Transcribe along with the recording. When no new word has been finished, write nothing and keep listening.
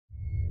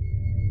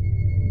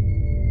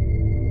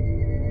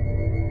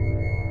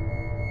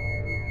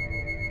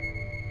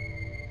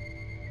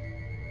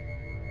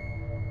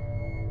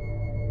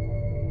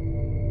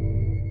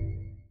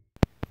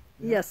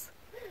Yes.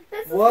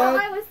 This is how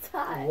I was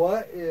taught.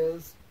 What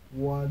is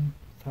 1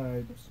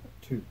 times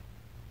 2?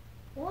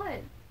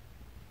 1.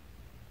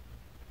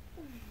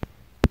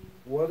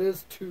 What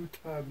is 2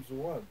 times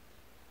 1?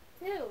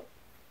 2. No,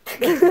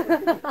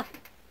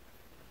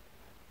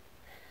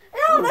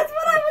 that's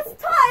what I was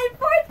taught in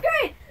 4th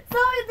grade. So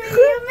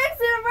you mix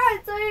it around.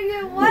 So you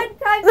get 1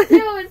 times 2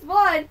 is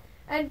 1,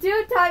 and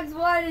 2 times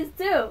 1 is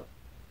 2.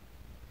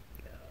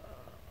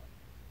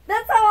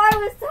 That's how I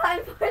was taught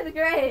in 4th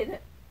grade.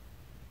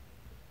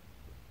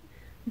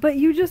 But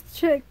you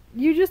just had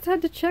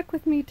to check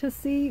with me to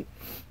see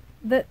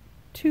that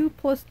 2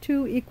 plus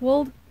 2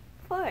 equaled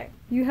 4.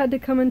 You had to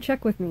come and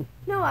check with me.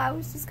 No, I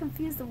was just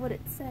confused of what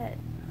it said.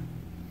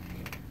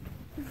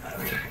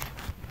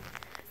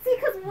 See,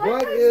 because 1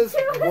 What times is 2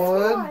 is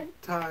 1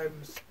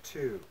 times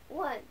 2?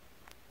 1.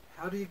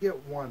 How do you get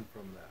 1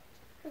 from that?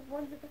 Because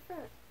 1's at the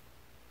front.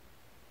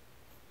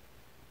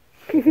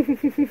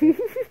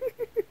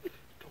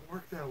 Don't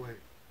work that way.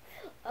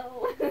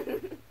 Oh.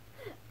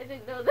 I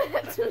didn't know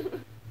that.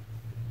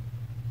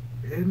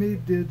 Any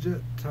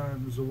digit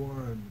times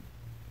 1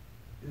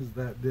 is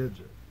that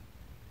digit.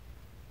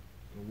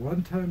 So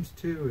 1 times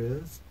 2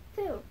 is?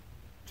 2.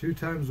 2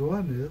 times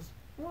 1 is?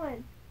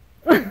 1.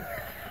 Ow!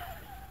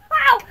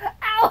 Ow!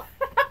 Ow! Ow!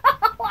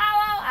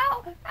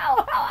 Ow! Ow!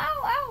 Ow!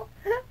 Ow!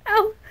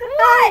 Ow!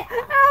 What?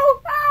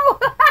 Ow! Ow! Ow!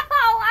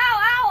 Ow!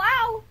 Ow!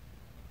 Ow!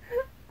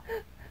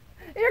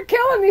 You're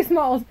killing me,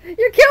 Smalls.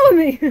 You're killing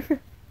me.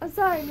 I'm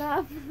sorry,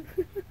 Mom.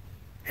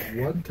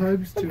 1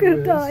 times 2 I'm gonna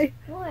is? die.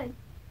 1.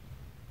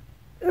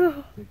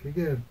 Ugh. Think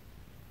again.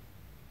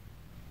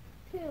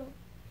 2.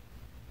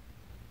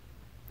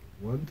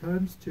 1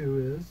 times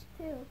 2 is?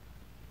 2.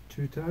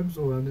 2 times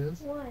 1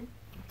 is? 1.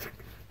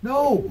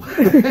 No!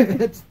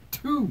 It's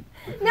 2!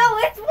 No,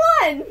 it's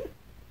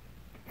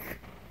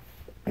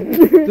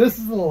 1! This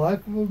is the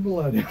life of a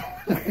millennial.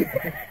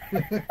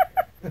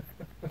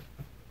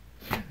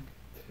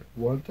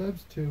 1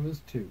 times 2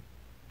 is 2.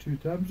 2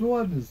 times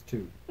 1 is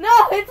 2.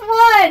 No, it's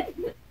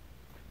 1!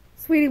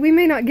 Sweetie, we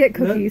may not get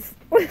cookies.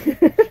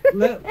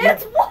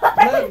 It's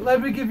 1!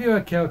 Let me give you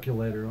a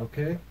calculator,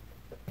 okay?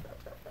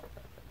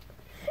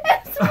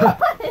 It's 1!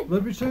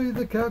 Let me show you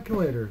the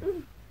calculator.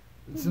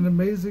 It's an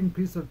amazing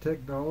piece of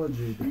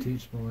technology to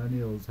teach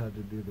millennials how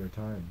to do their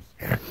times.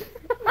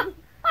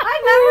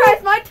 I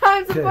memorized my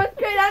times in Okay. 4th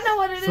grade. I know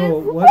what it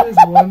So, is. what is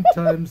 1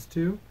 times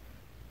 2?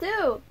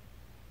 2.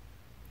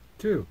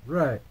 2,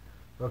 right.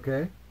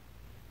 Okay.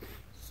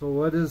 So,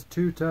 what is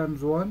 2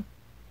 times 1?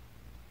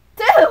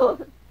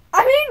 2!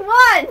 I mean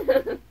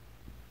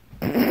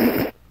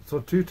 1!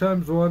 So, 2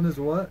 times 1 is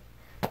what?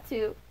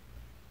 2.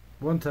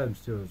 1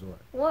 times 2 is what?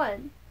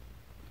 1.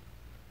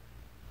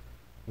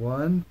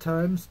 1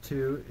 times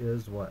 2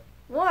 is what?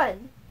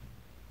 1.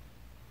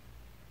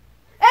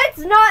 It's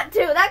not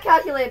 2. That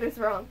calculator's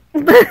wrong.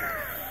 Go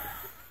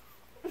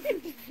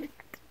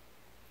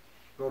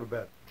to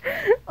bed.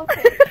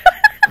 Okay.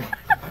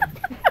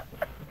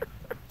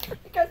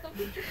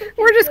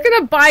 We're just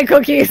gonna buy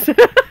cookies.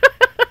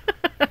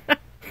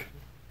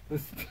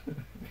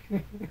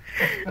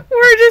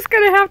 We're just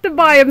gonna have to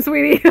buy them,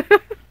 sweetie.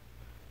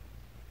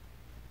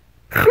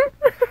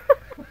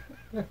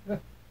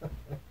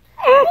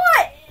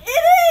 What?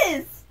 It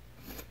is!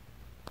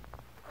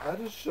 I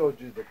just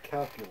showed you the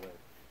calculator.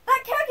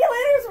 That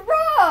calculator's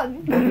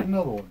wrong! Get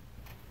another one.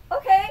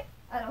 Okay.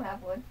 I don't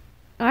have one.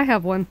 I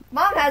have one.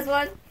 Mom has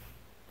one.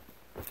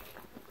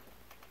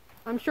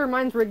 I'm sure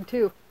mine's rigged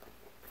too.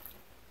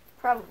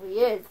 Probably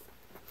is.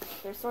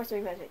 There's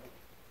sorcery magic.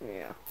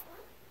 Yeah.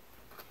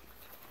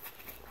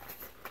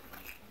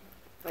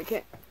 I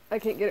can't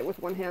get it with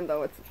one hand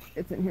though.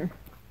 It's in here.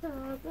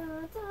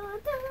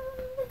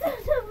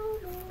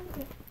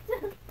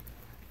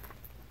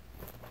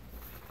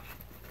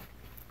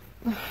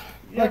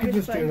 I can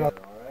just do it out.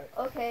 Alright.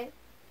 Okay.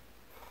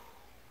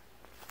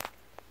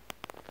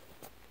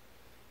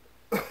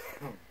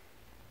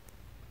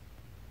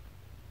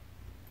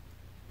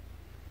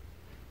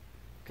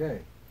 Okay.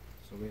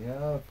 So we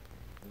have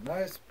a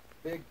nice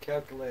big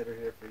calculator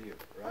here for you,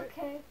 right?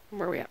 Okay.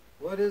 Where are we at?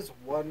 What is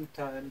 1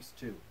 times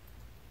 2?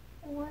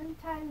 1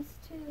 times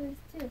 2 is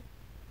 2.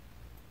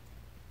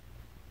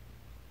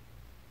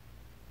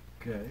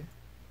 Okay.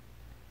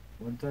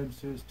 1 times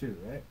 2 is 2,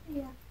 right?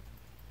 Yeah.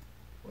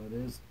 What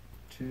is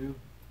 2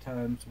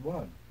 times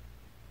 1?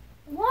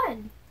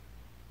 1.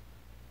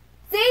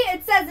 See?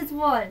 It says it's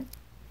 1.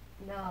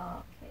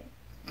 No, okay.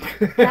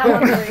 That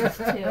one's rigged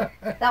too.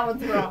 That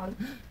one's wrong.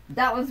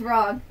 That one's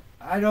wrong.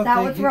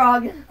 That one's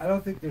wrong. I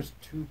don't think there's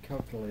 2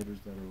 calculators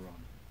that are wrong.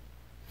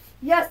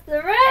 Yes,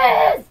 there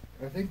is!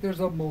 I think there's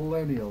a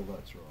millennial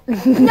that's wrong.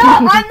 No,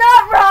 I'm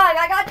not wrong!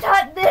 I got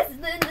taught this!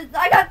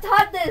 I got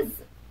taught this!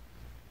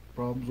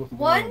 Problems with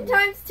 1 millennials.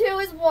 times 2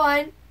 is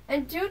 1,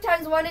 and 2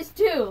 times 1 is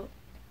 2.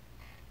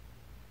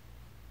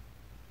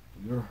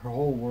 Your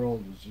whole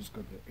world is just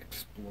going to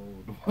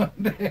explode one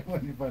day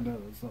when you find out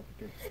that's not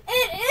the case.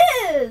 It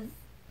is!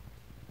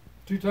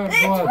 2 times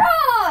It's 1.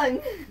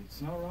 wrong!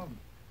 It's not wrong.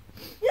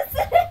 Yes,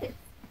 it is!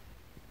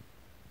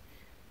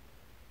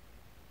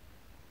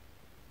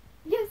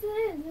 Yes,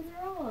 yes, it is. It's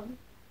wrong.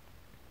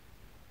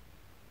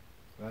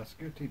 Ask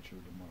your teacher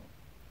tomorrow.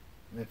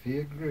 And if he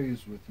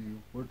agrees with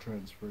you, we're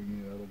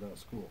transferring you out of that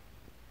school.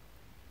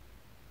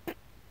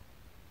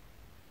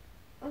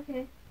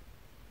 Okay.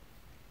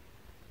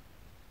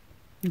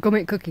 Go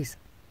make cookies.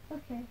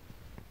 Okay.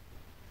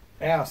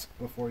 Ask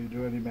before you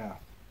do any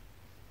math.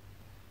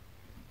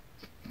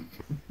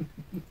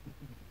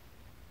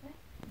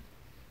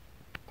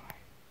 Bye.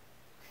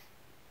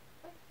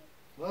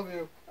 Love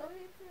you.